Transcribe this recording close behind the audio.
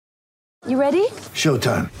You ready?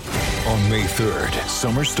 Showtime. On May 3rd,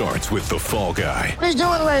 summer starts with The Fall Guy. Let's do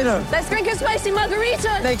it later. Let's drink a spicy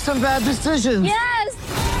margarita. Make some bad decisions. Yes!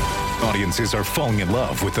 Audiences are falling in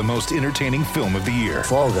love with the most entertaining film of the year.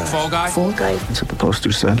 Fall Guy. Fall Guy? Fall guy. That's what the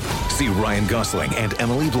poster said. See Ryan Gosling and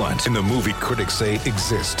Emily Blunt in the movie critics say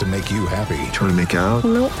exists to make you happy. Trying to make it out?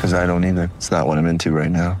 Nope. Because I don't either. It's not what I'm into right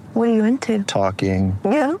now. What are you into? Talking.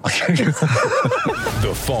 Yeah.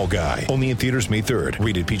 The Fall Guy. Only in theaters May 3rd.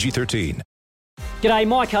 Rated PG-13. G'day,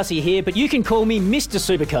 Mike Hussey here, but you can call me Mr.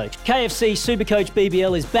 Supercoach. KFC Supercoach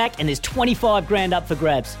BBL is back and there's 25 grand up for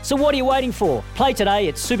grabs. So what are you waiting for? Play today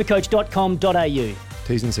at supercoach.com.au.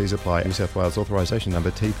 T's and C's apply. New South Wales authorisation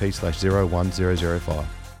number TP/01005.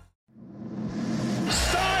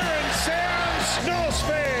 Siren sounds, North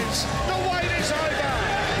fans. The wait is over.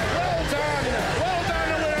 Well done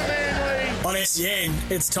to Manly. On SEN,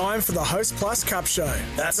 it's time for the Host Plus Cup Show.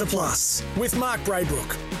 That's a plus. With Mark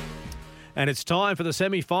Braybrook. And it's time for the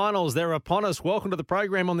semi-finals. They're upon us. Welcome to the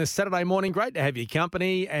program on this Saturday morning. Great to have your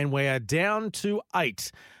company. And we are down to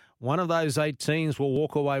 8. One of those 8 teams will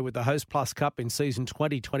walk away with the Host Plus Cup in season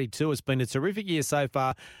 2022. It's been a terrific year so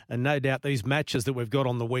far, and no doubt these matches that we've got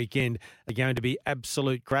on the weekend are going to be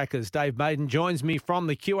absolute crackers. Dave Maiden joins me from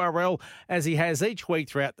the QRL as he has each week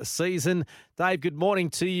throughout the season. Dave, good morning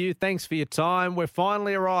to you. Thanks for your time. We've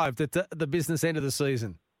finally arrived at the business end of the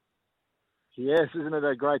season. Yes, isn't it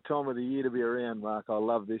a great time of the year to be around, Mark? I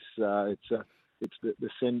love this. It's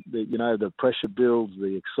the pressure builds,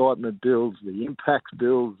 the excitement builds, the impact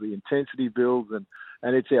builds, the intensity builds, and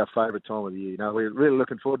it's our favourite time of the year. You know, we're really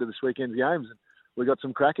looking forward to this weekend's games, and we've got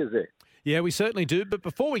some crackers there. Yeah, we certainly do. But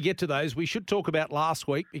before we get to those, we should talk about last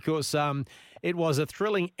week because it was a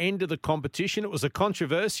thrilling end of the competition. It was a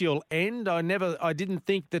controversial end. I didn't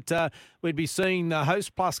think that we'd be seeing the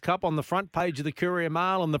Host Plus Cup on the front page of the Courier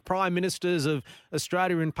Mail and the Prime Ministers of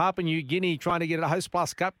Australia and Papua New Guinea trying to get a Host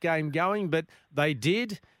Plus Cup game going. But they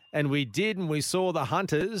did, and we saw the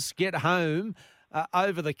Hunters get home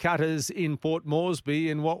over the Cutters in Port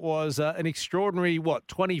Moresby in what was an extraordinary,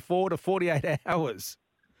 24 to 48 hours.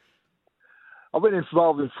 I've been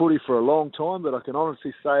involved in footy for a long time, but I can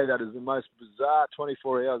honestly say that is the most bizarre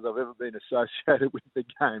 24 hours I've ever been associated with the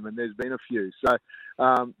game, and there's been a few. So,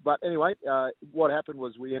 but anyway, what happened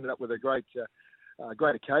was we ended up with a great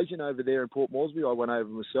occasion over there in Port Moresby. I went over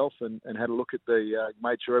myself and had a look at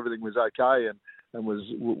made sure everything was okay, and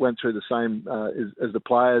went through the same as the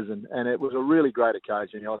players, and it was a really great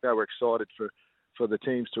occasion. You know, they were excited for the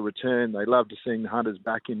teams to return. They loved to seeing the Hunters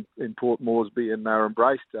back in Port Moresby, and they were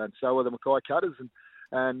embraced, and so were the Mackay Cutters.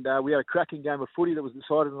 And we had a cracking game of footy that was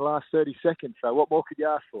decided in the last 30 seconds. So what more could you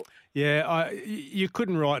ask for? Yeah, you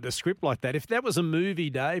couldn't write a script like that. If that was a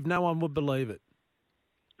movie, Dave, no one would believe it.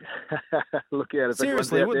 Look out. If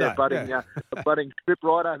Seriously, would they? A budding script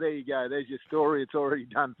writer, there you go. There's your story. It's already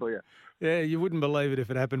done for you. Yeah, you wouldn't believe it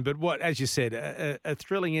if it happened. But as you said, a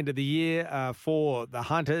thrilling end of the year for the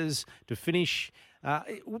Hunters to finish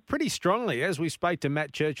pretty strongly, as we spoke to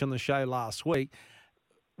Matt Church on the show last week.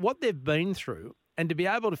 What they've been through, and to be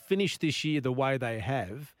able to finish this year the way they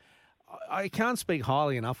have, I can't speak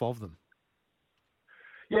highly enough of them.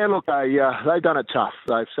 Yeah, look, they've done it tough.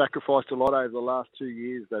 They've sacrificed a lot over the last 2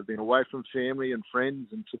 years. They've been away from family and friends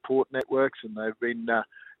and support networks, and they've been,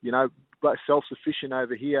 self-sufficient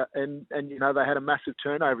over here. And they had a massive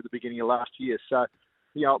turnover at the beginning of last year. So,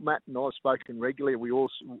 Matt and I have spoken regularly. We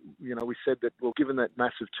also, we said that, well, given that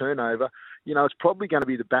massive turnover, it's probably going to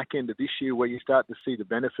be the back end of this year where you start to see the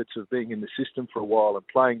benefits of being in the system for a while and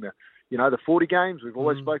playing the 40 games. We've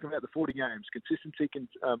always spoken about the 40 games, consistency,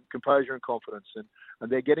 composure and confidence.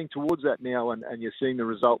 And they're getting towards that now, and you're seeing the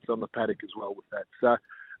results on the paddock as well with that. So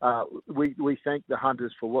we thank the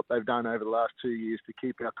Hunters for what they've done over the last 2 years to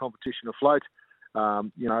keep our competition afloat.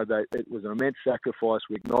 It was an immense sacrifice.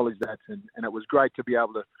 We acknowledge that, and it was great to be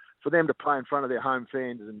able for them to play in front of their home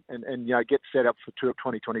fans and get set up for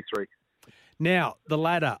 2023. Now, the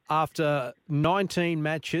ladder. After 19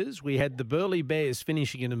 matches, we had the Burleigh Bears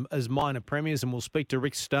finishing as minor premiers, and we'll speak to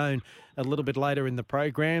Rick Stone a little bit later in the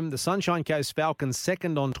program. The Sunshine Coast Falcons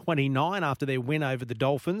second on 29 after their win over the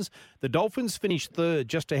Dolphins. The Dolphins finished third,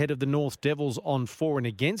 just ahead of the North Devils on 4 and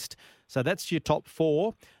against. So that's your top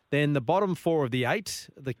 4. Then the bottom 4 of the 8,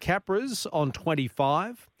 the Capras on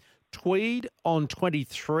 25. Tweed on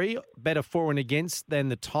 23, better for and against than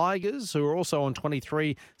the Tigers, who are also on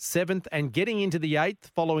 23, 7th, and getting into the 8th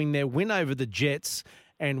following their win over the Jets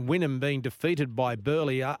and Wynnum being defeated by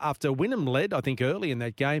Burleigh after Wynnum led, I think, early in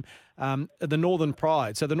that game, the Northern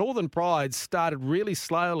Pride. So the Northern Pride started really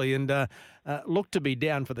slowly and looked to be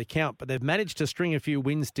down for the count, but they've managed to string a few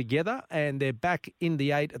wins together and they're back in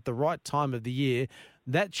the 8 at the right time of the year.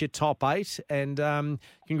 That's your top 8. And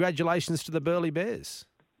congratulations to the Burleigh Bears.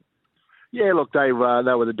 Yeah, look, they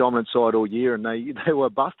were the dominant side all year, and they were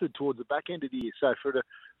busted towards the back end of the year. So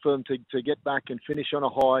for them to get back and finish on a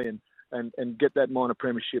high and get that minor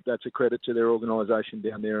premiership, that's a credit to their organisation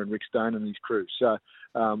down there and Rick Stone and his crew. So,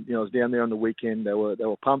 I was down there on the weekend. They were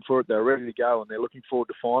pumped for it. They were ready to go, and they're looking forward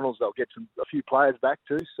to finals. They'll get a few players back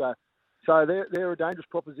too. So they're a dangerous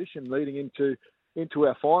proposition leading into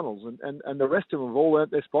our finals, and the rest of them have all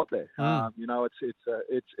earned their spot there.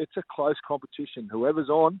 It's a close competition. Whoever's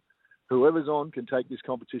on can take this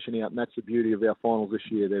competition out, and that's the beauty of our finals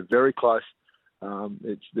this year. They're very close.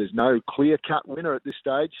 There's no clear-cut winner at this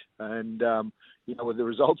stage, and with the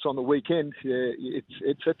results on the weekend,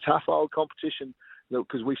 it's a tough old competition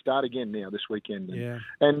because we start again now this weekend.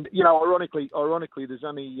 And ironically, there's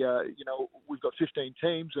only we've got 15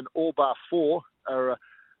 teams, and all bar 4 are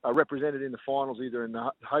represented in the finals, either in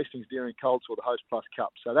the Hastings Deering Colts or the Host Plus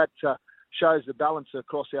Cup. So that shows the balance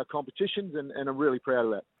across our competitions, and I'm really proud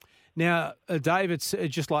of that. Now, Dave, it's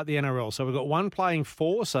just like the NRL. So we've got 1 playing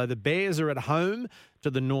 4. So the Bears are at home to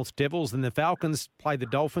the North Devils. Then the Falcons play the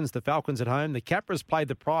Dolphins. The Falcons at home. The Capras play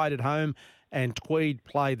the Pride at home. And Tweed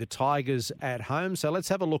play the Tigers at home. So let's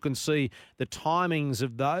have a look and see the timings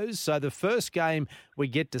of those. So the first game we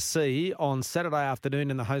get to see on Saturday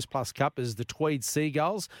afternoon in the Host Plus Cup is the Tweed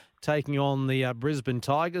Seagulls taking on the Brisbane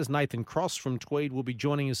Tigers. Nathan Cross from Tweed will be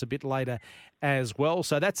joining us a bit later as well.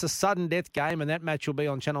 So that's a sudden death game, and that match will be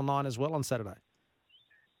on Channel 9 as well on Saturday.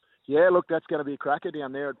 Yeah, look, that's going to be a cracker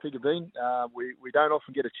down there at Piggabeen. We don't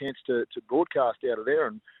often get a chance to broadcast out of there,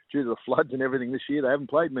 and due to the floods and everything this year, they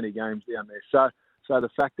haven't played many games down there. So the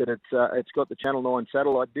fact that it's got the Channel 9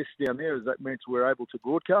 satellite disc down there, that means we're able to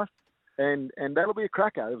broadcast, and that'll be a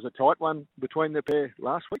cracker. It was a tight one between the pair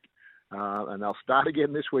last week, and they'll start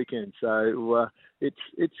again this weekend. So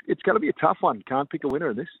it's going to be a tough one. Can't pick a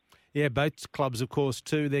winner in this. Yeah, both clubs, of course,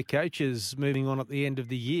 too, their coaches moving on at the end of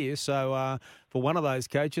the year. So for one of those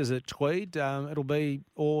coaches at Tweed,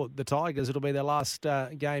 or the Tigers, it'll be their last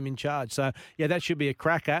game in charge. So, yeah, that should be a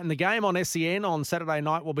cracker. And the game on SEN on Saturday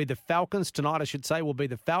night will be the Falcons. Tonight, I should say, will be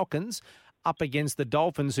the Falcons up against the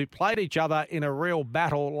Dolphins, who played each other in a real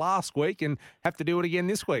battle last week and have to do it again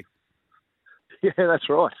this week. Yeah, that's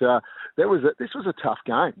right. This was a tough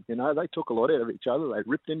game. They took a lot out of each other. They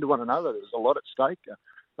ripped into one another. There was a lot at stake.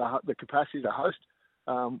 The capacity to host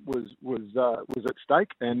was at stake,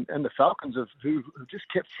 and the Falcons who just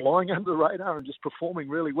kept flying under the radar and just performing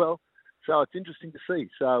really well. So it's interesting to see.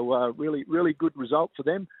 So really, really good result for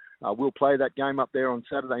them. We'll play that game up there on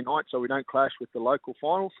Saturday night, so we don't clash with the local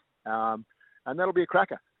finals, and that'll be a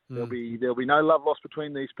cracker. There'll be no love lost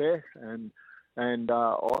between these pair, and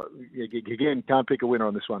again, can't pick a winner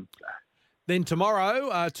on this one. Then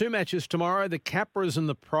tomorrow, 2 matches tomorrow, the Capras and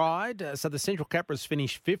the Pride. So the Central Capras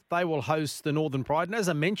finish 5th. They will host the Northern Pride. And as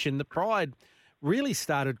I mentioned, the Pride really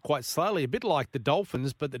started quite slowly, a bit like the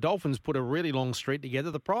Dolphins, but the Dolphins put a really long streak together.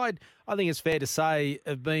 The Pride, I think it's fair to say,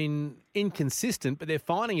 have been inconsistent, but they're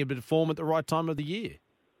finding a bit of form at the right time of the year.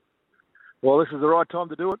 Well, this is the right time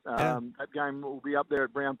to do it. Yeah. That game will be up there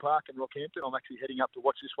at Brown Park in Rockhampton. I'm actually heading up to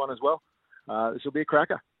watch this one as well. This will be a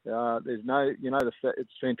cracker. There's no,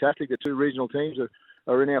 it's fantastic. The 2 regional teams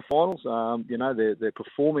are in our finals. They're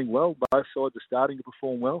performing well. Both sides are starting to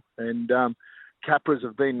perform well. And Capras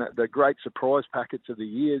have been the great surprise packets of the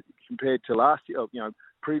year compared to last year,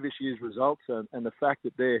 previous year's results. And the fact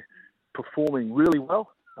that they're performing really well,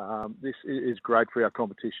 this is great for our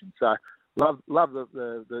competition. So love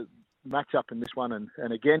the match up in this one,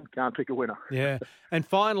 and again, can't pick a winner. Yeah. And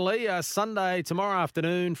finally, Sunday, tomorrow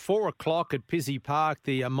afternoon, 4:00 at Pizzey Park,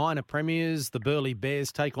 the minor premiers, the Burleigh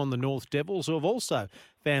Bears, take on the North Devils, who have also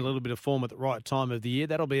found a little bit of form at the right time of the year.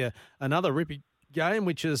 That'll be another rippy game,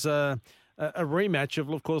 which is a rematch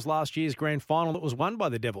of course, last year's grand final that was won by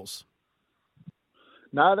the Devils.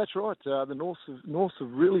 No, that's right. The Norths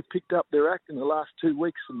have really picked up their act in the last 2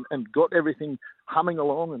 weeks and got everything humming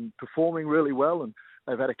along and performing really well, and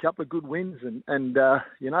they've had a couple of good wins, and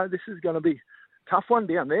this is going to be a tough one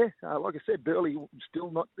down there. Like I said, Burleigh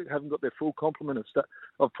still haven't got their full complement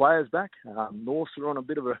of players back. Norths are on a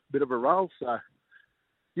bit of a roll. So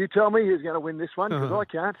you tell me who's going to win this one, because I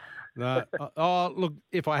can't. No. Look,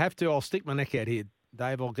 if I have to, I'll stick my neck out here,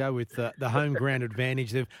 Dave. I'll go with the home ground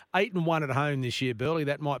advantage. They've 8-1 at home this year, Burleigh.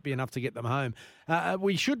 That might be enough to get them home.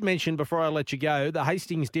 We should mention, before I let you go, the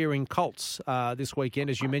Hastings Deering Colts this weekend,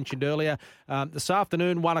 as you mentioned earlier. This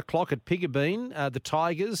afternoon, 1:00 at Piggabeen, the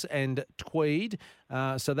Tigers and Tweed.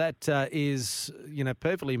 So that is,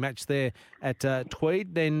 perfectly matched there at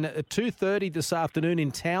Tweed. Then 2:30 this afternoon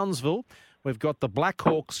in Townsville, we've got the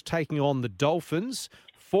Blackhawks taking on the Dolphins.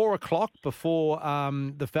 4 o'clock before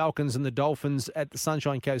the Falcons and the Dolphins at the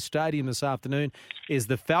Sunshine Coast Stadium this afternoon is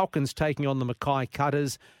the Falcons taking on the Mackay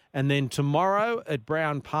Cutters. And then tomorrow at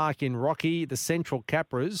Brown Park in Rocky, the Central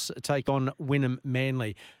Capras take on Wynnum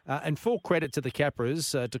Manly. And full credit to the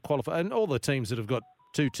Capras to qualify, and all the teams that have got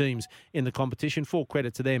 2 teams in the competition, full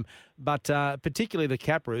credit to them. But particularly the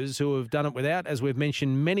Capras, who have done it without, as we've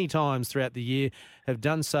mentioned many times throughout the year, have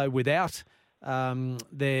done so without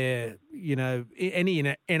their,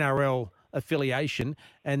 any NRL affiliation,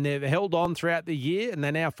 and they've held on throughout the year, and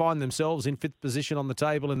they now find themselves in 5th position on the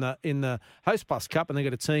table in the Host Plus Cup, and they've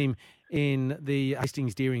got a team in the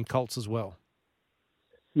Hastings Deering Colts as well.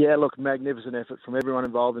 Yeah, look, magnificent effort from everyone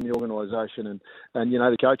involved in the organisation, and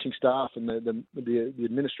the coaching staff and the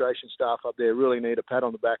administration staff up there really need a pat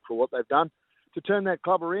on the back for what they've done to turn that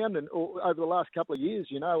club around, and over the last couple of years,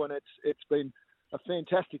 and it's been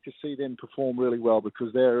fantastic to see them perform really well,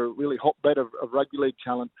 because they're a really hotbed of rugby league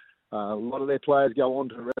talent. A lot of their players go on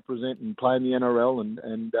to represent and play in the NRL,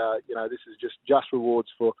 and this is just rewards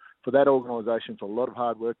for that organisation for a lot of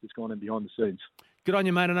hard work that's gone in behind the scenes. Good on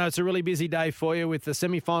you, mate. I know it's a really busy day for you with the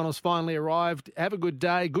semi-finals finally arrived. Have a good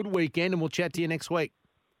day, good weekend, and we'll chat to you next week.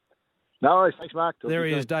 No worries. Thanks, Mark. There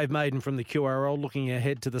he is, Dave Maiden from the QRL, looking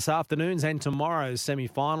ahead to this afternoon's and tomorrow's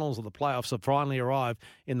semi-finals, or the playoffs have finally arrived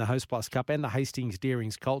in the Host Plus Cup and the Hastings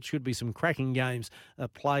Deerings Colts. Should be some cracking games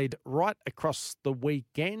played right across the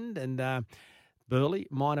weekend. And Burleigh,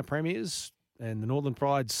 minor premiers, and the Northern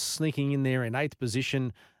Pride sneaking in there in 8th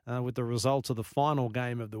position with the results of the final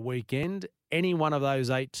game of the weekend. Any one of those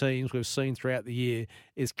 8 teams we've seen throughout the year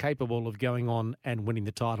is capable of going on and winning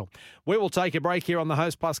the title. We will take a break here on the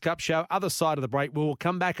Host Plus Cup show. Other side of the break, we will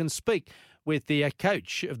come back and speak with the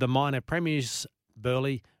coach of the minor premiers,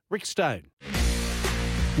 Burleigh, Rick Stone.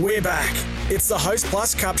 We're back. It's the Host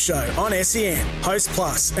Plus Cup show on SEN. Host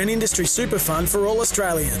Plus, an industry super fund for all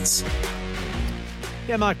Australians.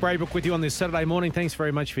 Yeah, Mark Braybrook with you on this Saturday morning. Thanks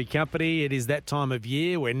very much for your company. It is that time of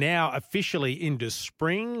year. We're now officially into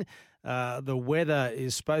spring. The weather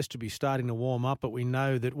is supposed to be starting to warm up, but we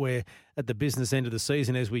know that we're at the business end of the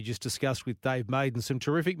season, as we just discussed with Dave Maiden. Some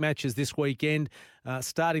terrific matches this weekend,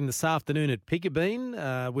 starting this afternoon at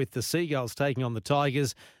Pickerbean with the Seagulls taking on the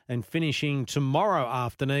Tigers, and finishing tomorrow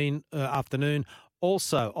afternoon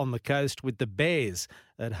also on the coast with the Bears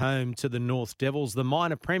at home to the North Devils. The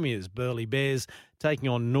minor premiers, Burleigh Bears, taking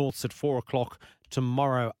on Norths at 4 o'clock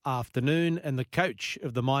tomorrow afternoon. And the coach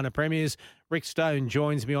of the minor premiers, Rick Stone,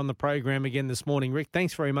 joins me on the program again this morning. Rick,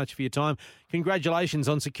 thanks very much for your time. Congratulations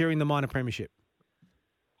on securing the minor premiership.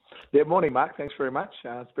 Yeah, morning, Mark. Thanks very much.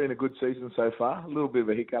 It's been a good season so far. A little bit of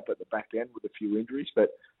a hiccup at the back end with a few injuries,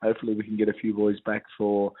 but hopefully we can get a few boys back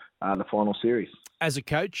for the final series. As a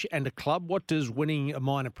coach and a club, what does winning a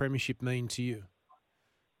minor premiership mean to you?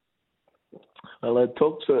 Well, it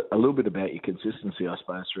talks a little bit about your consistency, I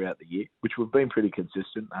suppose, throughout the year, which we've been pretty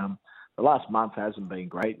consistent. The last month hasn't been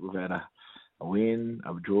great. We've had a win,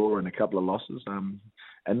 a draw, and a couple of losses.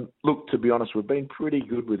 And look, to be honest, we've been pretty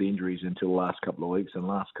good with injuries until the last couple of weeks. And the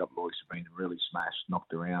last couple of weeks have been really smashed,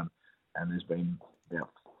 knocked around. And there's been about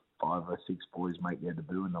 5 or 6 boys make their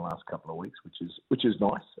debut in the last couple of weeks, which is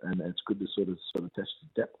nice. And it's good to sort of test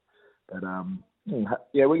your depth. But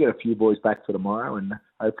yeah, we get a few boys back for tomorrow, and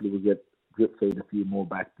hopefully we'll get drip feed a few more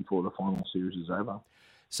back before the final series is over.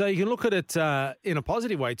 So you can look at it in a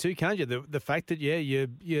positive way too, can't you? The fact that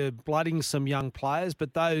you're blooding some young players,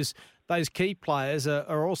 but those key players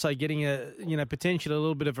are also getting potentially a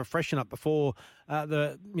little bit of a freshen up before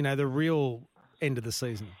the real end of the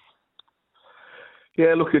season.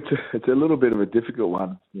 Yeah, look, it's a little bit of a difficult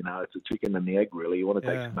one. It's a chicken and the egg, really. You want to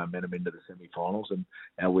take some momentum into the semi-finals, and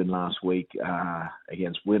our win last week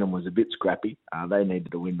against Wynnum was a bit scrappy. They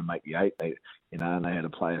needed a win to make the 8. And they had a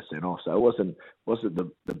player sent off, so it wasn't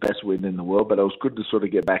the best win in the world, but it was good to sort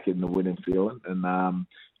of get back in the winning feeling. And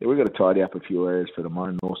we've got to tidy up a few areas for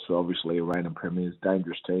tomorrow. North, obviously, a reigning premiers,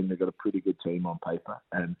 dangerous team. They've got a pretty good team on paper,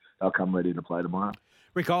 and they'll come ready to play tomorrow.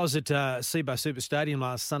 Rick, I was at Seabo Super Stadium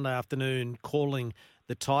last Sunday afternoon calling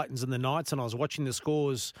the Titans and the Knights, and I was watching the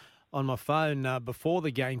scores on my phone before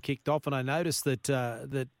the game kicked off, and I noticed that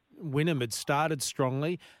Wynnum had started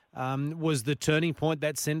strongly. Was the turning point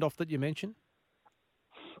that send-off that you mentioned?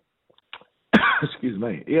 Excuse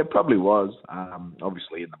me. Yeah, it probably was.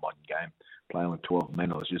 Obviously, in the modern game, playing with 12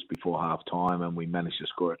 men, it was just before half-time, and we managed to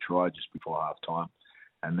score a try just before half-time,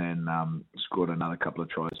 and then scored another couple of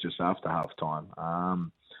tries just after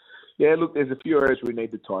half-time. Yeah, look, there's a few areas we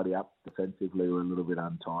need to tidy up. Defensively, we're a little bit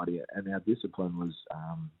untidy, and our discipline was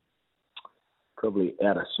probably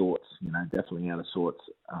out of sorts, definitely out of sorts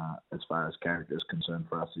as far as character is concerned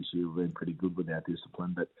for us this year. We've been pretty good with our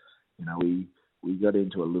discipline, but, we we got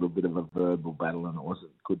into a little bit of a verbal battle, and it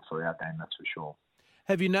wasn't good for our game, that's for sure.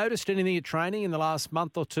 Have you noticed anything at training in the last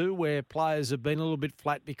month or two where players have been a little bit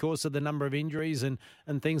flat because of the number of injuries and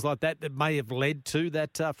things like that may have led to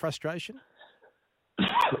that frustration?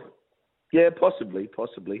 Yeah, possibly.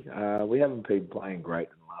 We haven't been playing great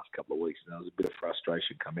in the last couple of weeks, and there was a bit of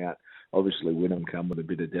frustration come out. Obviously, Wynnum come with a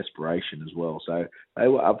bit of desperation as well. So they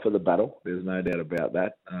were up for the battle. There's no doubt about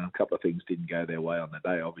that. A couple of things didn't go their way on the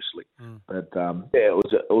day, obviously. But,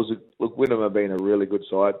 look, Wynnum have been a really good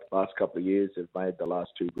side the last couple of years. They've made the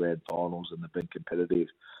last 2 grand finals, and they've been competitive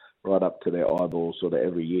right up to their eyeballs sort of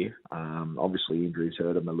every year. Obviously, injuries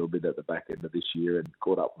hurt them a little bit at the back end of this year and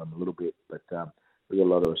caught up with them a little bit. But we got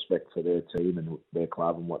a lot of respect for their team and their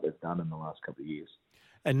club and what they've done in the last couple of years.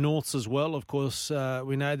 And Norths as well, of course.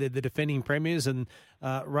 We know they're the defending premiers, and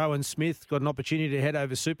Rowan Smith got an opportunity to head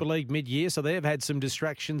over Super League mid-year, so they've had some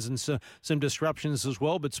distractions and some disruptions as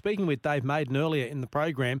well. But speaking with Dave Maiden earlier in the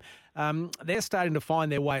program, they're starting to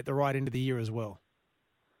find their way at the right end of the year as well.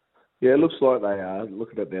 Yeah, it looks like they are.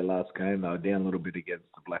 Looking at their last game, they were down a little bit against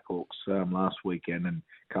the Blackhawks last weekend and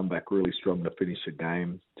come back really strong to finish the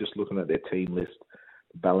game. Just looking at their team list,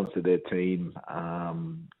 the balance of their team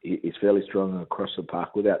is fairly strong across the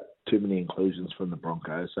park without too many inclusions from the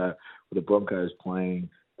Broncos. So with the Broncos playing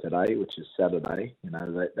today, which is Saturday,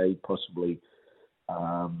 they possibly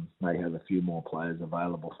may have a few more players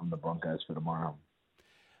available from the Broncos for tomorrow.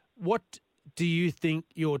 What do you think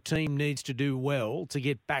your team needs to do well to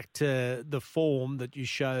get back to the form that you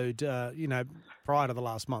showed, prior to the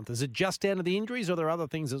last month? Is it just down to the injuries, or are there other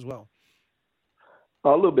things as well? A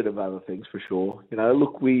little bit of other things for sure.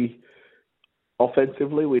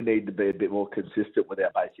 Offensively, we need to be a bit more consistent with our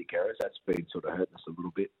basic errors. That's been sort of hurting us a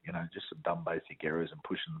little bit. Just some dumb basic errors and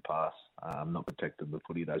pushing the pass, not protecting the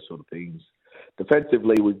footy, those sort of things.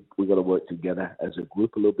 Defensively, we've got to work together as a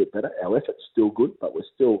group a little bit better. Our effort's still good, but we're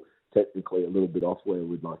still technically a little bit off where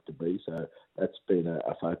we'd like to be. So that's been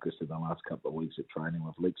a focus in the last couple of weeks of training.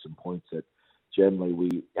 We've leaked some points that generally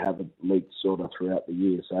we haven't leaked sort of throughout the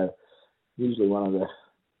year. So usually one of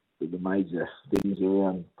the major things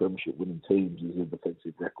around premiership winning teams is a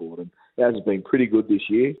defensive record, and ours has been pretty good this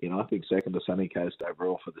year. I think second to Sunny Coast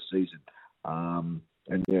overall for the season.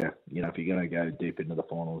 If you're going to go deep into the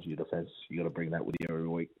finals, your defence, you got to bring that with you every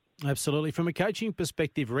week. Absolutely. From a coaching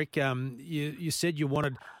perspective, Rick, you said you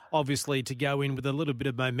wanted obviously to go in with a little bit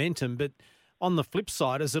of momentum, but on the flip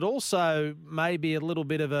side, is it also maybe a little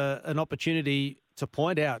bit of an opportunity to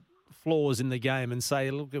point out flaws in the game and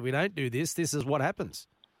say, look, if we don't do this, this is what happens?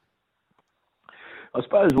 I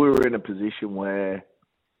suppose we were in a position where,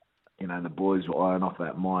 the boys were eyeing off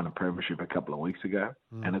that minor premiership a couple of weeks ago,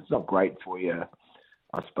 and it's not great for you,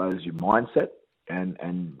 I suppose, your mindset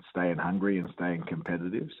and staying hungry and staying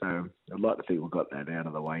competitive. So I'd like to think we've got that out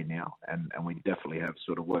of the way now, and we definitely have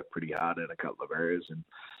sort of worked pretty hard in a couple of areas, and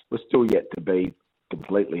we're still yet to be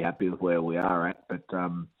completely happy with where we are at, but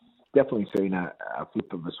definitely seen a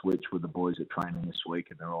flip of a switch with the boys at training this week,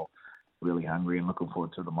 and they're all really hungry and looking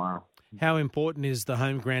forward to tomorrow. How important is the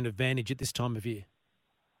home ground advantage at this time of year?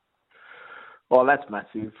 Well, that's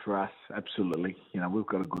massive for us, absolutely. We've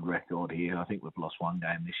got a good record here. I think we've lost one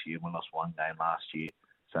game this year. We lost one game last year.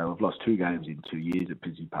 So we've lost 2 games in 2 years at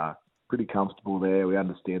Pizzey Park. Pretty comfortable there. We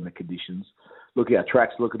understand the conditions. Look, our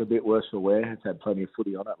track's looking a bit worse for wear. It's had plenty of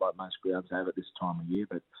footy on it, like most grounds have at this time of year.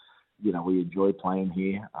 But, we enjoy playing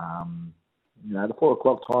here. The 4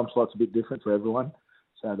 o'clock time slot's a bit different for everyone.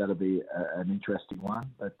 So that'll be an interesting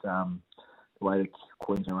one. But the way the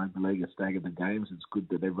Queensland Rugby League has staggered the games, it's good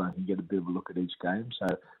that everyone can get a bit of a look at each game. So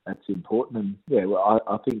that's important. And,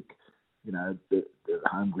 I think, the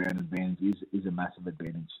home ground advantage is a massive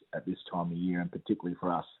advantage at this time of year, and particularly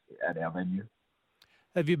for us at our venue.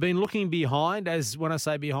 Have you been looking behind, when I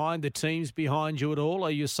say behind, the teams behind you at all?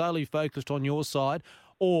 Are you solely focused on your side?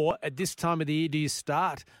 Or at this time of the year, do you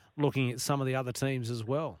start looking at some of the other teams as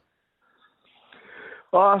well?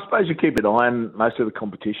 Well, I suppose you keep an eye on most of the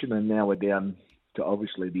competition, and now we're down to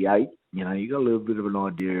obviously the 8. You got a little bit of an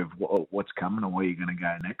idea of what's coming and where you're going to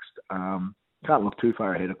go next. Can't look too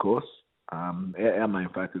far ahead, of course. Our main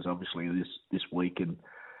focus, obviously, this week, and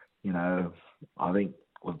I think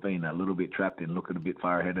we've been a little bit trapped in looking a bit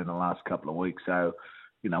far ahead in the last couple of weeks. So,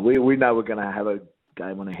 we know we're going to have a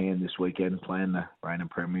game on our hand this weekend, playing the reigning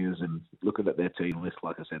premiers, and looking at their team list.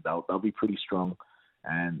 Like I said, they'll be pretty strong.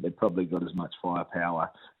 And they've probably got as much firepower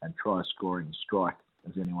and try-scoring strike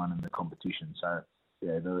as anyone in the competition. So,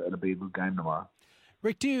 it'll be a good game tomorrow.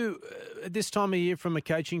 Rick, do you, at this time of year, from a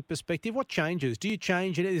coaching perspective, what changes? Do you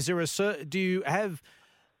change it? Is there do you have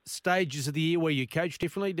stages of the year where you coach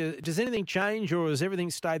differently? Does anything change, or has everything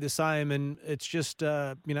stayed the same and it's just,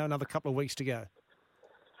 another couple of weeks to go?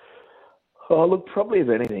 Oh, look, probably if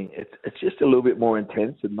anything, it's just a little bit more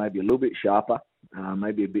intense and maybe a little bit sharper,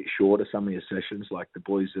 maybe a bit shorter some of your sessions. Like the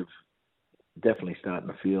boys have definitely starting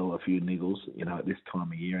to feel a few niggles, at this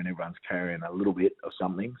time of year, and everyone's carrying a little bit of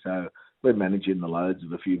something. So we're managing the loads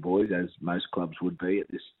of a few boys, as most clubs would be at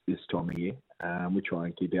this time of year. We try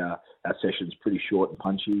and keep our sessions pretty short and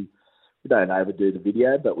punchy. We don't overdo the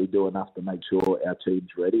video, but we do enough to make sure our team's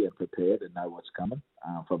ready and prepared and know what's coming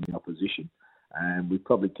from the opposition. And we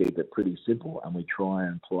probably keep it pretty simple, and we try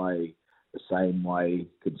and play the same way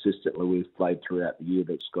consistently we've played throughout the year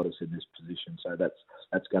that's got us in this position. So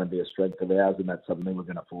that's going to be a strength of ours, and that's something we're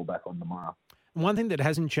going to fall back on tomorrow. One thing that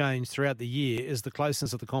hasn't changed throughout the year is the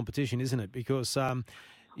closeness of the competition, isn't it? Because,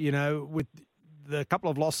 with the couple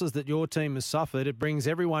of losses that your team has suffered, it brings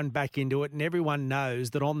everyone back into it, and everyone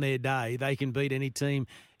knows that on their day they can beat any team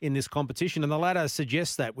in this competition. And the ladder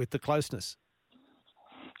suggests that with the closeness.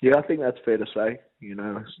 Yeah, I think that's fair to say.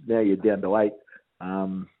 Now you're down to 8.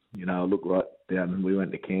 Look right down. We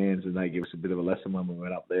went to Cairns and they gave us a bit of a lesson when we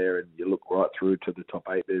went up there. And you look right through to the top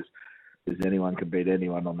 8. There's anyone can beat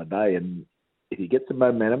anyone on the day. And if you get some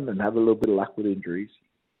momentum and have a little bit of luck with injuries,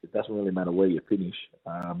 it doesn't really matter where you finish.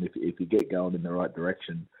 If you get going in the right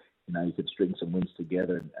direction, you can string some wins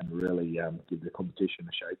together and really give the competition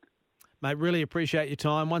a shake. Mate, really appreciate your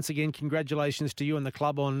time. Once again, congratulations to you and the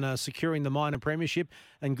club on securing the minor premiership,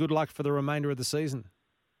 and good luck for the remainder of the season.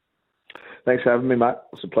 Thanks for having me, mate.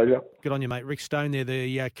 It's a pleasure. Good on you, mate. Rick Stone there,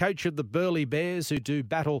 the coach of the Burleigh Bears, who do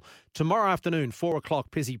battle tomorrow afternoon, 4 o'clock,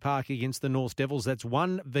 Pizzey Park against the North Devils. That's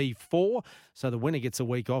 1v4. So the winner gets a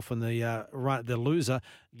week off and the loser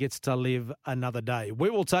gets to live another day. We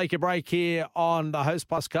will take a break here on the Host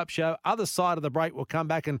Plus Cup Show. Other side of the break, we'll come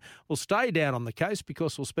back and we'll stay down on the coast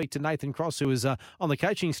because we'll speak to Nathan Cross, who is on the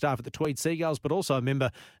coaching staff at the Tweed Seagulls, but also a member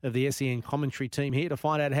of the SEN commentary team here to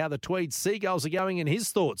find out how the Tweed Seagulls are going and his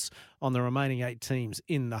thoughts on the remaining 8 teams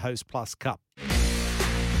in the Host Plus Cup.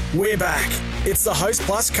 We're back. It's the Host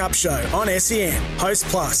Plus Cup Show on SEN. Host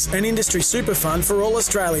Plus, an industry super fund for all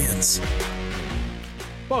Australians.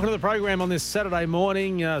 Welcome to the program on this Saturday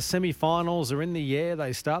morning. Semi-finals are in the air.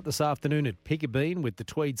 They start this afternoon at Pickabeen with the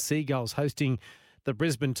Tweed Seagulls hosting the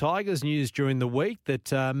Brisbane Tigers. News during the week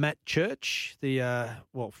that Matt Church, the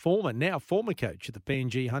former coach of the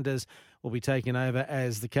PNG Hunters, will be taking over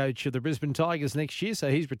as the coach of the Brisbane Tigers next year.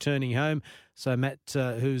 So he's returning home. So Matt,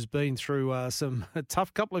 who's been through a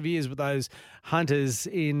tough couple of years with those Hunters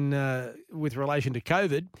with relation to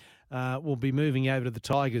COVID, will be moving over to the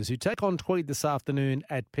Tigers, who take on Tweed this afternoon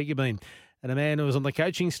at Pickabeen. And a man who was on the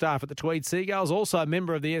coaching staff at the Tweed Seagulls, also a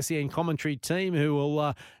member of the SEN commentary team, who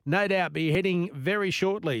will no doubt be heading very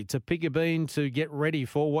shortly to Pickabeen to get ready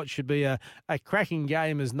for what should be a cracking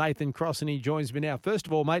game, as Nathan Cross, and he joins me now. First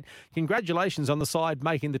of all, mate, congratulations on the side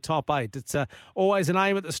making the top 8. It's always an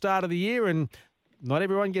aim at the start of the year, and not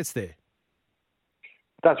everyone gets there.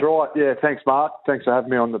 That's right. Yeah, thanks, Mark. Thanks for having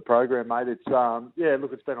me on the program, mate. It's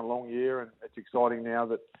it's been a long year, and it's exciting now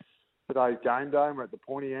that today's game day. We're at the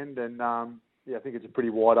pointy end, and I think it's a pretty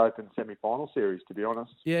wide open semi-final series, to be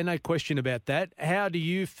honest. Yeah, no question about that. How do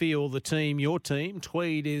you feel your team,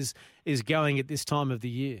 Tweed, is going at this time of the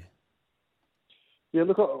year? Yeah,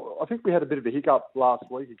 look, I think we had a bit of a hiccup last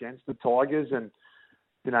week against the Tigers, and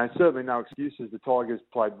certainly no excuses. The Tigers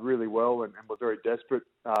played really well and were very desperate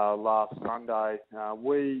last Sunday.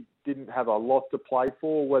 We didn't have a lot to play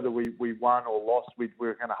for, whether we won or lost. We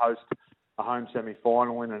were going to host a home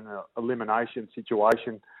semi-final in an elimination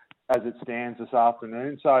situation as it stands this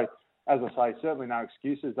afternoon. So, as I say, certainly no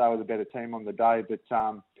excuses. They were the better team on the day. But,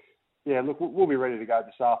 we'll be ready to go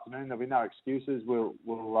this afternoon. There'll be no excuses. We'll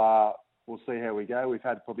see how we go. We've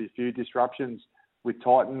had probably a few disruptions with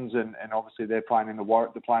Titans, and obviously they're playing the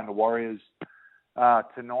Warriors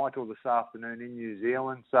tonight or this afternoon in New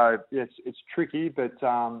Zealand. So, it's tricky, but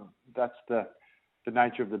that's the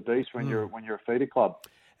nature of the beast when you're a feeder club.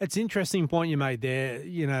 It's an interesting point you made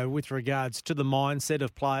there, with regards to the mindset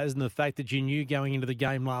of players and the fact that you knew going into the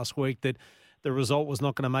game last week that the result was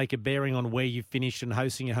not going to make a bearing on where you finished and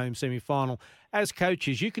hosting a home semi-final. As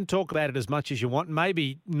coaches, you can talk about it as much as you want,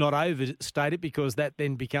 maybe not overstate it because that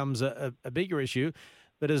then becomes a bigger issue.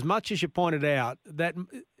 But as much as you pointed out, that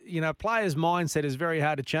players' mindset is very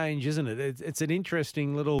hard to change, isn't it? It's an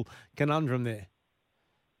interesting little conundrum there.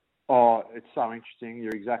 Oh, it's so interesting.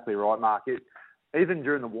 You're exactly right, Mark. Even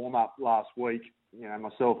during the warm-up last week,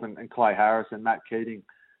 myself and Clay Harris and Matt Keating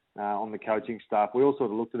on the coaching staff, we all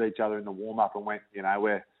sort of looked at each other in the warm-up and went, we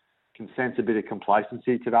can sense a bit of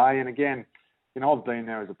complacency today. And again, I've been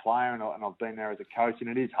there as a player and I've been there as a coach, and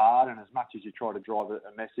it is hard. And as much as you try to drive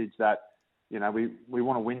a message that, we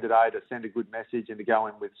want to win today to send a good message and to go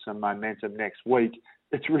in with some momentum next week,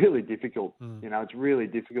 it's really difficult. It's really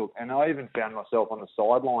difficult. And I even found myself on the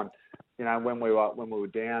sideline, when we were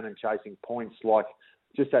down and chasing points, like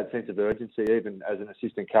just that sense of urgency, even as an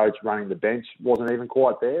assistant coach running the bench, wasn't even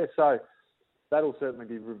quite there. So that'll certainly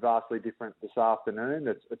be vastly different this afternoon.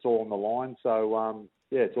 It's all on the line. So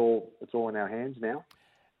it's all in our hands now.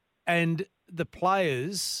 And the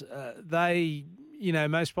players, they,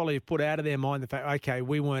 most probably have put out of their mind the fact, okay,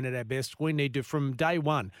 we weren't at our best. We need to, from day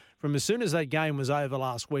one, from as soon as that game was over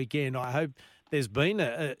last weekend, I hope there's been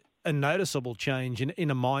a noticeable change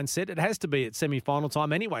in a mindset. It has to be at semi-final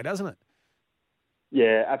time anyway, doesn't it?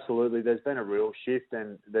 Yeah, absolutely. There's been a real shift,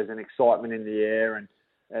 and there's an excitement in the air, and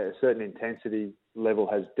a certain intensity level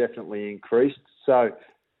has definitely increased. So,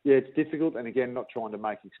 yeah, it's difficult. And again, not trying to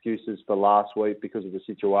make excuses for last week because of the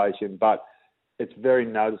situation, but it's very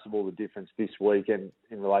noticeable the difference this week in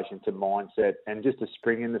relation to mindset and just a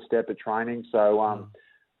spring in the step of training. So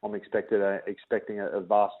I'm expecting a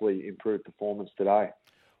vastly improved performance today.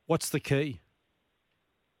 What's the key?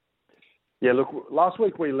 Yeah, look, last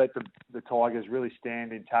week we let the Tigers really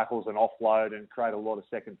stand in tackles and offload and create a lot of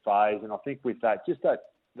second phase. And I think with that, just that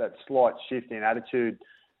slight shift in attitude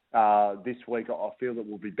this week, I feel that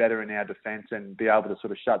we'll be better in our defence and be able to sort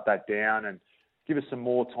of shut that down and give us some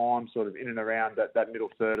more time sort of in and around that middle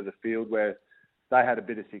third of the field where they had a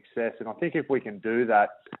bit of success. And I think if we can do that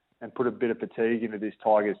and put a bit of fatigue into this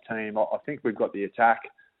Tigers team, I think we've got the attack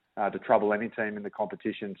to trouble any team in the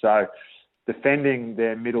competition. So defending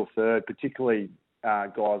their middle third, particularly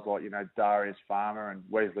guys like, Darius Farmer and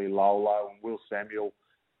Wesley Lolo and Will Samuel,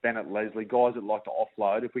 Bennett Leslie, guys that like to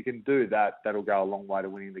offload. If we can do that, that'll go a long way to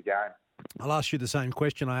winning the game. I'll ask you the same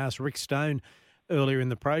question I asked Rick Stone earlier in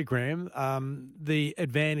the program. The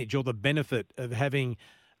advantage or the benefit of having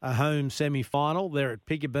a home semi-final there at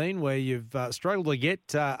Piggabeen, where you've struggled to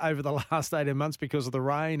get over the last 18 months because of the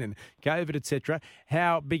rain and COVID, etc.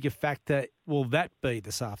 How big a factor will that be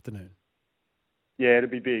this afternoon? Yeah, it'll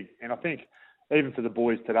be big. And I think even for the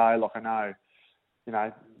boys today, like I know,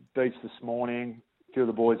 beach this morning, a few of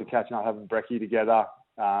the boys are catching up, having brekkie together,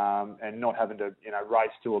 and not having to, race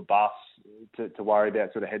to a bus to worry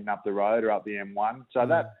about sort of heading up the road or up the M1. So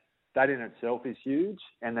that in itself is huge.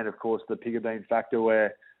 And then, of course, the Piggabeen factor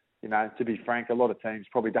where, to be frank, a lot of teams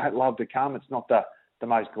probably don't love to come. It's not the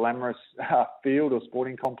most glamorous field or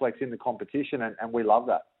sporting complex in the competition, and we love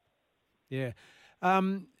that. Yeah.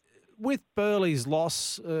 With Burleigh's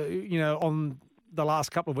loss, on the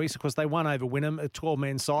last couple of weeks, of course, they won over Wynnum, a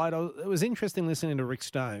 12-man side. It was interesting listening to Rick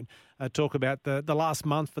Stone talk about the last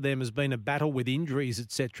month for them has been a battle with injuries,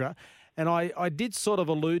 etc. And I did sort of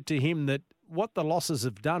allude to him that what the losses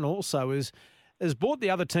have done also is has brought the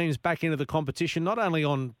other teams back into the competition, not only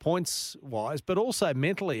on points-wise, but also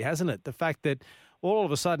mentally, hasn't it? The fact that all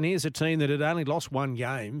of a sudden, here's a team that had only lost one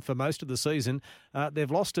game for most of the season. They've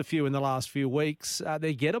lost a few in the last few weeks. They're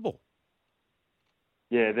gettable.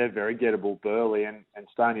 Yeah, they're very gettable, Burleigh, and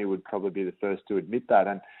Stoney would probably be the first to admit that.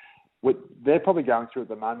 And they're probably going through at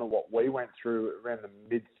the moment what we went through around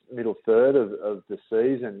the middle third of the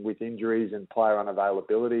season with injuries and player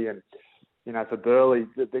unavailability. And, for Burleigh,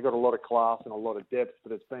 they've got a lot of class and a lot of depth,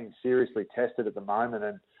 but it's being seriously tested at the moment.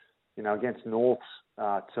 And, against Norths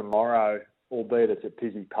tomorrow, albeit it's at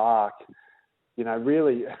Pizzey Park,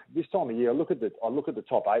 really this time of year, I look at the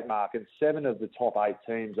top 8 mark, and 7 of the top 8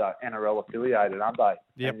 teams are NRL affiliated, aren't they?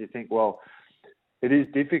 Yep. And you think, well, it is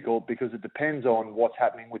difficult because it depends on what's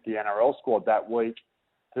happening with the NRL squad that week,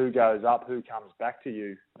 who goes up, who comes back to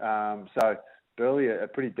you. So Burleigh are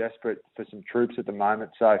pretty desperate for some troops at the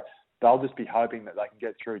moment. So they'll just be hoping that they can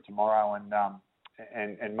get through tomorrow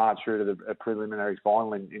and march through to the preliminary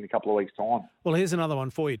final in a couple of weeks' time. Well, here's another one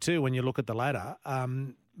for you too. When you look at the ladder,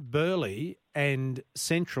 Burleigh and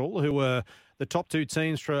Central, who were the top 2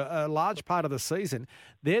 teams for a large part of the season,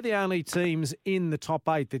 they're the only teams in the top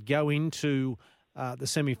 8 that go into the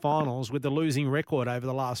semi-finals with the losing record over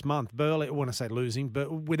the last month. Burleigh, I want to say losing,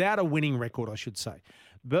 but without a winning record, I should say.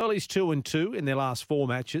 Burleigh's 2-2 in their last 4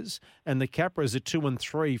 matches, and the Capras are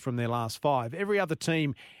 2-3 from their last 5. Every other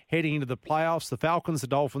team heading into the playoffs, the Falcons, the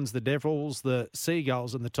Dolphins, the Devils, the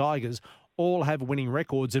Seagulls, and the Tigers, all have winning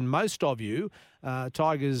records, and most of you,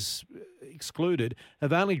 Tigers excluded,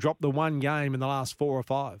 have only dropped the one game in the last 4 or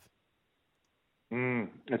 5.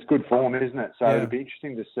 It's good form, isn't it? So Yeah. It'll be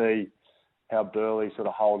interesting to see how Burleigh sort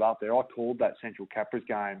of hold up there. I called that Central Capras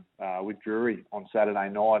game with Drury on Saturday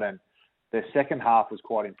night, and their second half was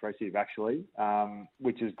quite impressive, actually,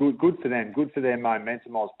 which is good for them, good for their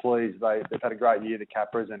momentum. I was pleased. They've had a great year, the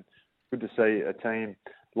Capras, and good to see a team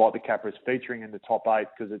like the Capras featuring in the top 8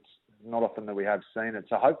 because it's not often that we have seen it.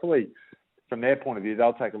 So hopefully, from their point of view,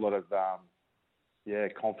 they'll take a lot of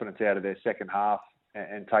confidence out of their second half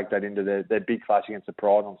and take that into their big clash against the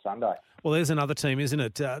Pride on Sunday. Well, there's another team, isn't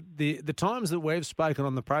it? The times that we've spoken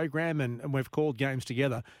on the program and we've called games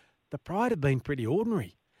together, the Pride have been pretty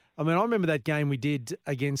ordinary. I mean, I remember that game we did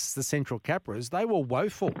against the Central Capras. They were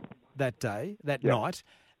woeful that day, night.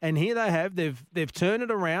 And here they have, they've turned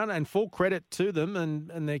it around, and full credit to them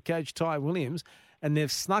and their coach, Ty Williams, and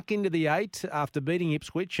they've snuck into the 8 after beating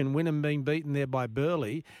Ipswich and Wynnum being beaten there by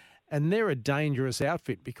Burleigh. And they're a dangerous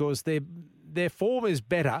outfit because their form is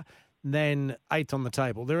better than 8th on the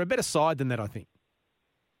table. They're a better side than that, I think.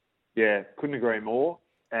 Yeah, couldn't agree more.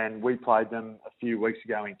 And we played them a few weeks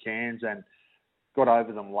ago in Cairns and got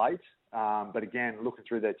over them late. But again, looking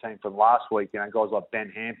through their team from last week, guys like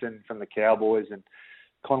Ben Hampton from the Cowboys and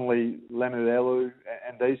Connolly Lemuelu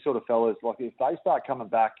and these sort of fellas, like if they start coming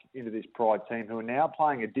back into this Pride team who are now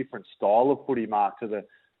playing a different style of footy, Mark, to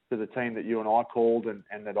the team that you and I called and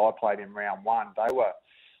that I played in round 1, they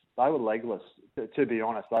were legless, to be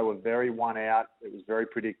honest. They were very one out. It was very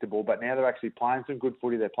predictable. But now they're actually playing some good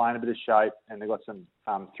footy. They're playing a bit of shape and they've got some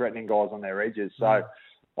threatening guys on their edges. So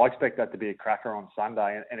I expect that to be a cracker on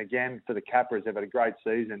Sunday. And again, for the Capras, they've had a great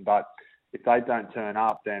season, but if they don't turn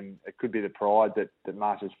up, then it could be the Pride that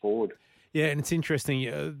marches forward. Yeah, and it's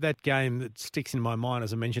interesting, that game that sticks in my mind,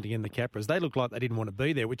 as I mentioned again, the Capras, they look like they didn't want to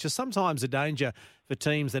be there, which is sometimes a danger for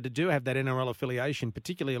teams that do have that NRL affiliation,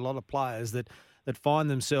 particularly a lot of players that find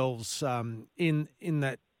themselves in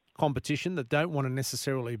that competition that don't want to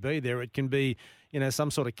necessarily be there. It can be, some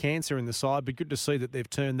sort of cancer in the side, but good to see that they've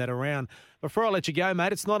turned that around. Before I let you go,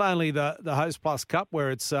 mate, it's not only the Host Plus Cup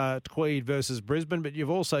where it's Tweed versus Brisbane, but you've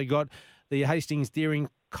also got the Hastings Deering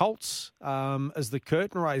Colts as the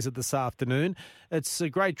curtain raiser this afternoon. It's a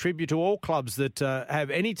great tribute to all clubs that have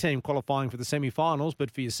any team qualifying for the semi-finals, but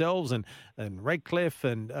for yourselves and Redcliffe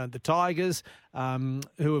and the Tigers,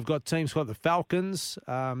 who have got teams like the Falcons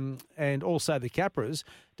and also the Capras,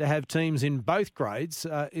 to have teams in both grades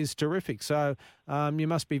is terrific. So you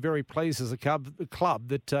must be very pleased as a club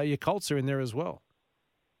that your Colts are in there as well.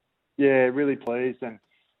 Yeah, really pleased. And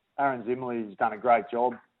Aaron Zimley's done a great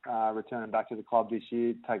job returning back to the club this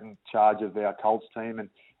year, taking charge of our Colts team. And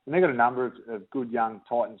they've got a number of good young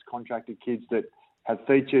Titans contracted kids that have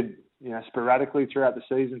featured, sporadically throughout the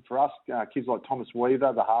season for us. Kids like Thomas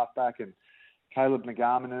Weaver, the halfback, and Caleb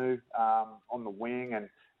Nagamanu on the wing.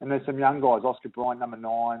 And there's some young guys, Oscar Bryant, number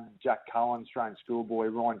 9, Jack Cohen, Australian schoolboy,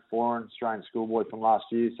 Ryan Foran, Australian schoolboy from last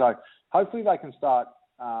year. So hopefully they can start,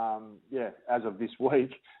 as of this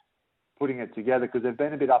week, putting it together, because they've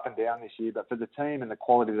been a bit up and down this year. But for the team and the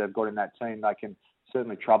quality they've got in that team, they can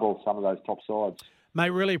certainly trouble some of those top sides. Mate,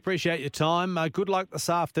 really appreciate your time. Good luck this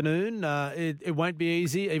afternoon. It won't be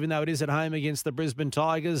easy, even though it is at home against the Brisbane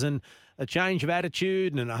Tigers, and a change of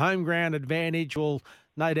attitude and a home ground advantage will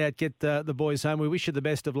no doubt get the boys home. We wish you the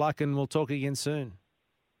best of luck, and we'll talk again soon.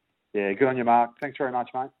 Yeah, good on you, Mark. Thanks very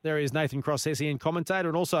much, mate. There is Nathan Cross, SEN commentator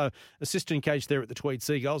and also assistant coach there at the Tweed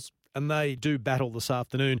Seagulls. And they do battle this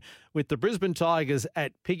afternoon with the Brisbane Tigers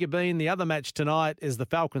at Pigabeen. The other match tonight is the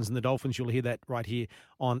Falcons and the Dolphins. You'll hear that right here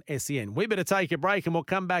on SEN. We better take a break and we'll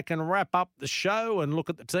come back and wrap up the show and look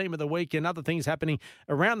at the team of the week and other things happening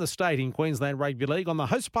around the state in Queensland Rugby League on the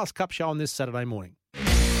Host Plus Cup show on this Saturday morning.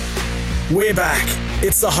 We're back.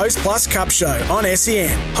 It's the Host Plus Cup show on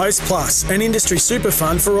SEN. Host Plus, an industry super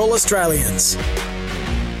fund for all Australians.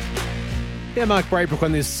 Yeah, Mark Braybrook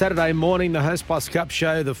on this Saturday morning, the Host Plus Cup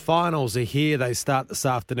show. The finals are here. They start this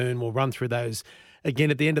afternoon. We'll run through those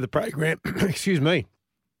again at the end of the program. Excuse me.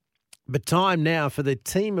 But time now for the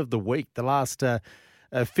team of the week, the last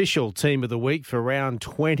official team of the week for round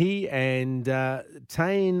 20. And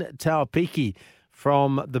Tane Tauapiki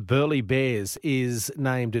from the Burleigh Bears is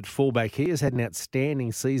named at fullback. He has had an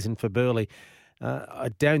outstanding season for Burleigh. I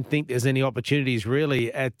don't think there's any opportunities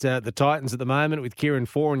really at the Titans at the moment with Kieran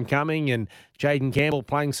Foran coming and Jaden Campbell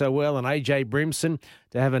playing so well and AJ Brimson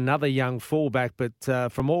to have another young fullback.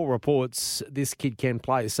 But from all reports, this kid can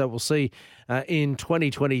play. So we'll see in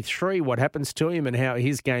 2023 what happens to him and how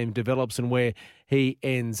his game develops and where he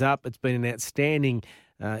ends up. It's been an outstanding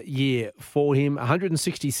year for him.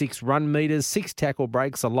 166 run metres, 6 tackle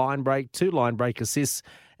breaks, a line break, 2 line break assists,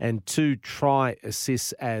 and 2 try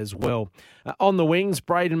assists as well. On the wings,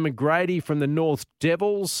 Braden McGrady from the North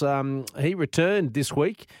Devils. He returned this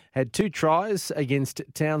week, had 2 tries against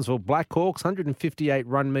Townsville Blackhawks, 158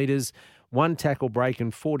 run metres, 1 tackle break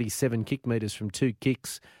and 47 kick metres from 2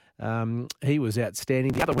 kicks. He was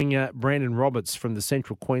outstanding. The other winger, Brandon Roberts from the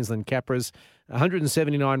Central Queensland Capras,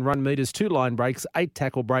 179 run metres, 2 line breaks, 8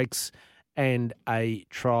 tackle breaks and a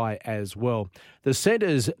try as well. The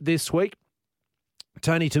centres this week,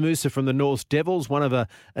 Tony Tamusa from the North Devils, one of a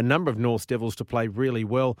number of North Devils to play really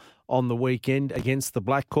well on the weekend against the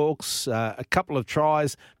Black Hawks. A couple of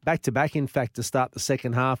tries, back-to-back, in fact, to start the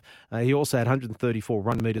second half. He also had 134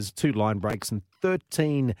 run metres, 2 line breaks and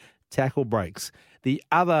 13 tackle breaks. The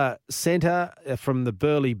other centre from the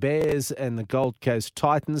Burleigh Bears and the Gold Coast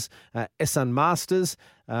Titans, Essan Masters.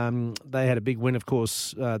 They had a big win, of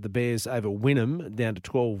course, the Bears over Wynnum, down to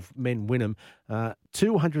 12 men Wynnum.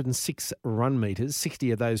 206 run metres,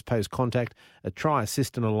 60 of those post-contact, a try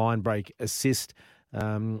assist and a line break assist.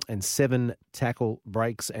 And 7 tackle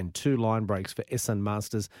breaks and 2 line breaks for Essan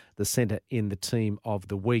Masters, the centre in the team of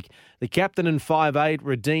the week. The captain and 5'8",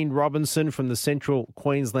 Radine Robinson from the Central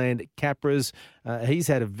Queensland Capras. He's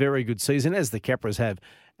had a very good season, as the Capras have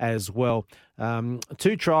as well.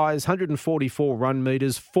 2 tries, 144 run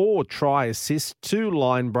metres, 4 try assists, 2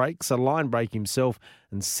 line breaks, a line break himself,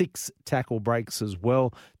 and 6 tackle breaks as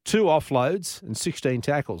well. 2 offloads and 16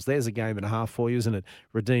 tackles. There's a game and a half for you, isn't it?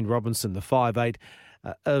 Radine Robinson, the 5'8",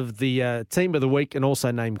 of the team of the week, and also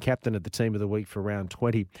named captain of the team of the week for round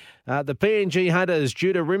 20. The PNG Hunters,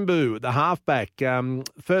 Judah Rimbu, the halfback.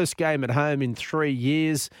 First game at home in 3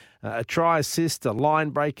 years. A try assist, a line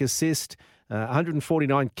break assist.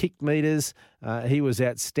 149 kick metres. He was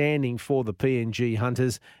outstanding for the PNG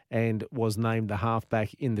Hunters and was named the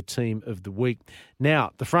halfback in the team of the week.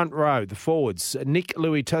 Now, the front row, the forwards. Nick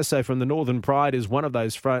Luitoso from the Northern Pride is one of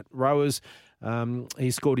those front rowers.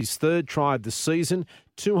 He scored his 3rd try of the season,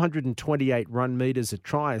 228 run metres, a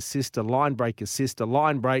try assist, a line break assist, a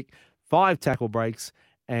line break, 5 tackle breaks,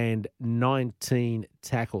 and 19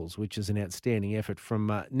 tackles, which is an outstanding effort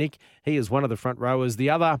from Nick. He is one of the front rowers.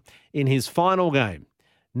 The other in his final game,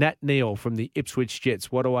 Nat Neal from the Ipswich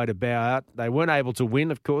Jets. What a way to bow out. They weren't able to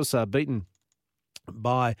win, of course, beaten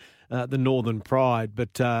by the Northern Pride,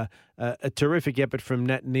 but a terrific effort from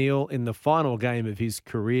Nat Neal in the final game of his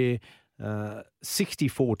career.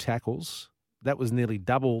 64 tackles. That was nearly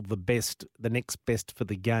double the next best for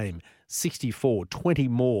the game. 64, 20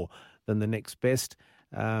 more than the next best.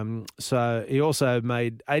 So he also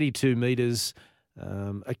made 82 metres.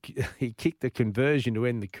 He kicked the conversion to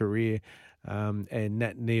end the career. And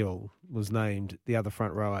Nat Neal was named the other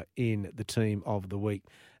front rower in the team of the week.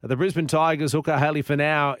 The Brisbane Tigers hooker, Haley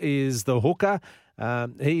Finau, is the hooker.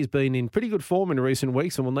 He's been in pretty good form in recent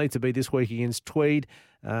weeks and will need to be this week against Tweed.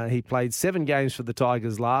 He played 7 games for the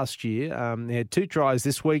Tigers last year. He had 2 tries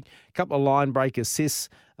this week, a couple of line break assists,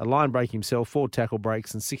 a line break himself, 4 tackle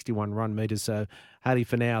breaks and 61 run metres. So Haley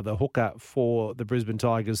Finau, the hooker for the Brisbane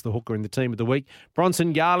Tigers, the hooker in the team of the week.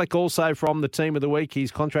 Bronson Garlick also from the team of the week.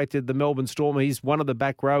 He's contracted the Melbourne Storm. He's one of the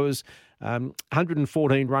back rowers.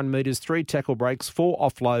 114 run metres, 3 tackle breaks, 4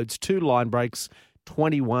 offloads, 2 line breaks,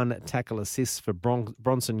 21 tackle assists for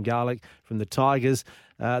Bronson Garlick from the Tigers.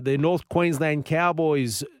 The North Queensland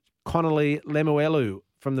Cowboys, Connolly Lemuelu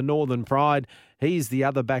from the Northern Pride. He's the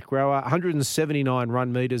other back rower. 179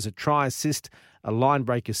 run metres, a try assist, a line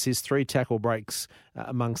break assist, 3 tackle breaks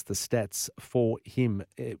amongst the stats for him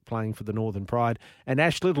playing for the Northern Pride. And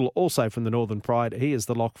Ash Little, also from the Northern Pride. He is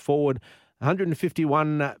the lock forward.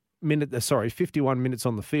 51 minutes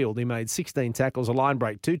on the field. He made 16 tackles, a line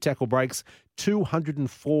break, 2 tackle breaks,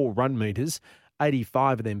 204 run metres,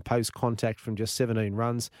 85 of them post-contact from just 17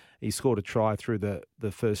 runs. He scored a try through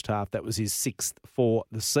the first half. That was his 6th for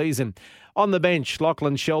the season. On the bench,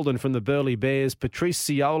 Lachlan Sheldon from the Burleigh Bears, Patrice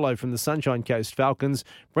Ciolo from the Sunshine Coast Falcons,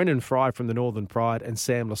 Brendan Fry from the Northern Pride, and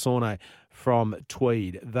Sam Lasorne from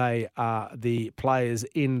Tweed. They are the players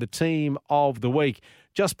in the team of the week.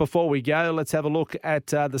 Just before we go, let's have a look at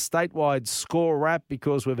the statewide score wrap,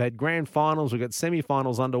 because we've had grand finals, we've got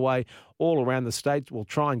semi-finals underway all around the state. We'll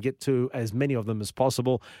try and get to as many of them as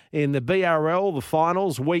possible. In the BRL, the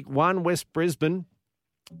finals, week 1, West Brisbane,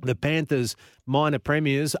 the Panthers, minor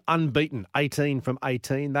premiers, unbeaten, 18 from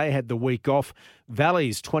 18. They had the week off.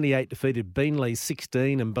 Valleys, 28, defeated Beenleigh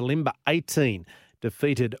 16, and Bulimba 18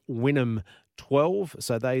 defeated Wynnum 12.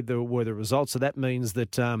 So they were the results. So that means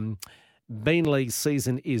that Beenleigh's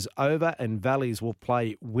season is over and Valleys will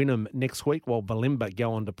play Wynnum next week, while Bulimba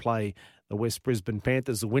go on to play the West Brisbane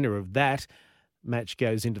Panthers. The winner of that match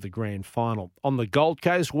goes into the grand final. On the Gold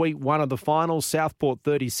Coast, week 1 of the finals, Southport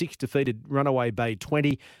 36 defeated Runaway Bay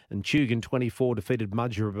 20 and Tugun 24 defeated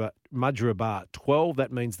Mudgeeraba 12.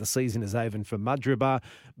 That means the season is over for Mudgeeraba.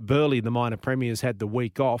 Burleigh, the minor premiers, had the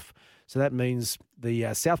week off. So that means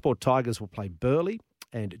the Southport Tigers will play Burleigh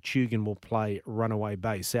and Tugun will play Runaway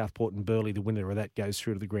Bay. Southport and Burleigh, the winner of that, goes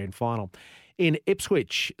through to the grand final. In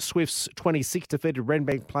Ipswich, Swifts 26 defeated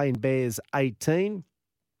Redbank Plain Bears 18.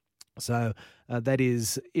 So that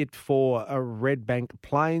is it for Redbank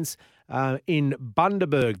Plains. In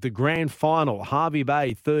Bundaberg, the grand final, Harvey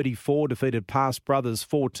Bay 34 defeated Pass Brothers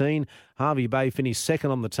 14. Harvey Bay finished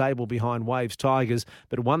second on the table behind Waves Tigers,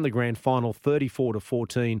 but won the grand final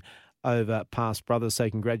 34-14 over Pass Brothers, so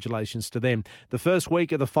congratulations to them. The first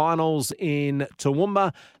week of the finals in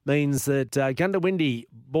Toowoomba means that Gundawindi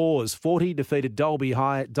Boars 40 defeated Dolby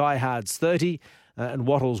Diehards 30, and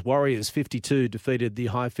Wattles Warriors 52 defeated the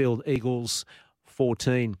Highfield Eagles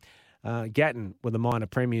 14. Gatton were the minor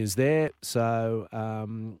premiers there, so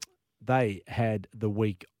they had the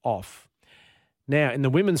week off. Now, in the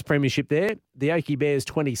women's premiership there, the Oakey Bears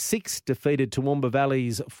 26 defeated Toowoomba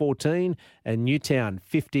Valleys 14, and Newtown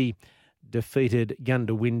 50 defeated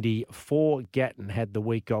Gundawindi 4. Gatton had the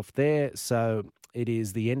week off there, so it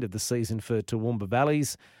is the end of the season for Toowoomba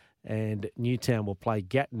Valleys, and Newtown will play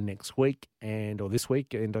Gatton next week, or this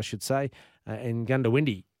week, and I should say, and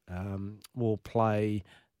Gundawindi will play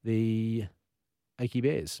the Oakey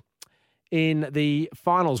Bears. In the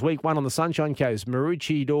finals, week 1 on the Sunshine Coast,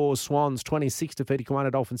 Maroochydore Swans 26 defeated Kiwana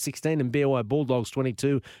Dolphins 16 and BOI Bulldogs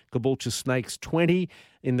 22, Caboolture Snakes 20.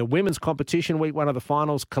 In the women's competition, week 1 of the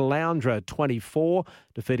finals, Caloundra 24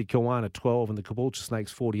 defeated Kiwana 12 and the Caboolture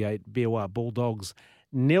Snakes 48, BOI Bulldogs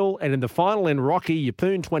 0. And in the final in Rocky,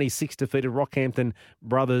 Yeppoon 26 defeated Rockhampton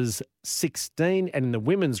Brothers 16. And in the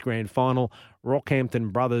women's grand final,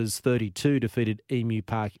 Rockhampton Brothers 32 defeated Emu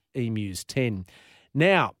Park Emus 10.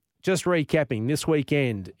 Now, just recapping this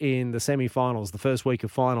weekend in the semi-finals, the first week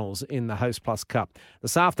of finals in the Host Plus Cup.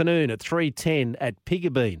 This afternoon at 3:10 at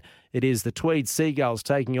Pigabeen, it is the Tweed Seagulls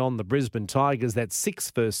taking on the Brisbane Tigers. That's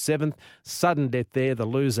 6th versus 7th. Sudden death there. The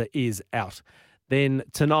loser is out. Then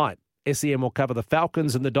tonight, SEM will cover the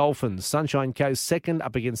Falcons and the Dolphins. Sunshine Coast 2nd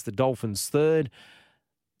up against the Dolphins 3rd.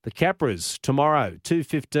 The Capras tomorrow,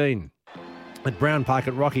 2:15 at Brown Park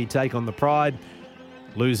at Rocky take on the Pride.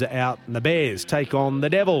 Loser out, and the Bears take on the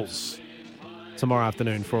Devils tomorrow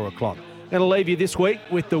afternoon, 4 o'clock. Going to leave you this week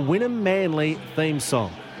with the Wynnum Manly theme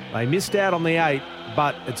song. They missed out on the 8,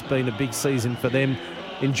 but it's been a big season for them.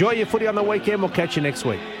 Enjoy your footy on the weekend. We'll catch you next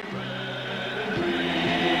week.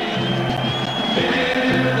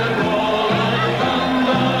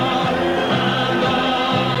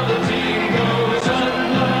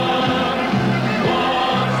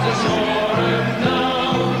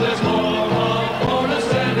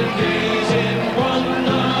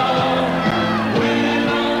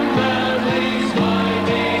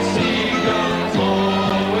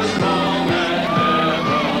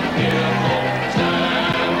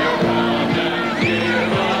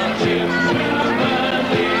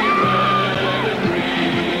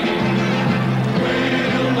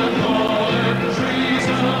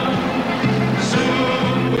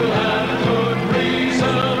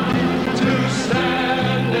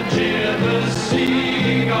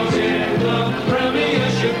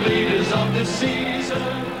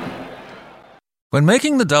 When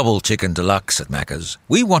making the Double Chicken Deluxe at Macca's,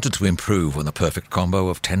 we wanted to improve on the perfect combo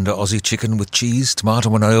of tender Aussie chicken with cheese,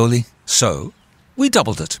 tomato and aioli. So, we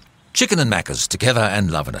doubled it. Chicken and Macca's, together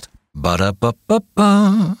and loving it.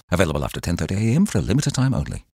 Ba-da-ba-ba-ba. Available after 10:30 a.m. for a limited time only.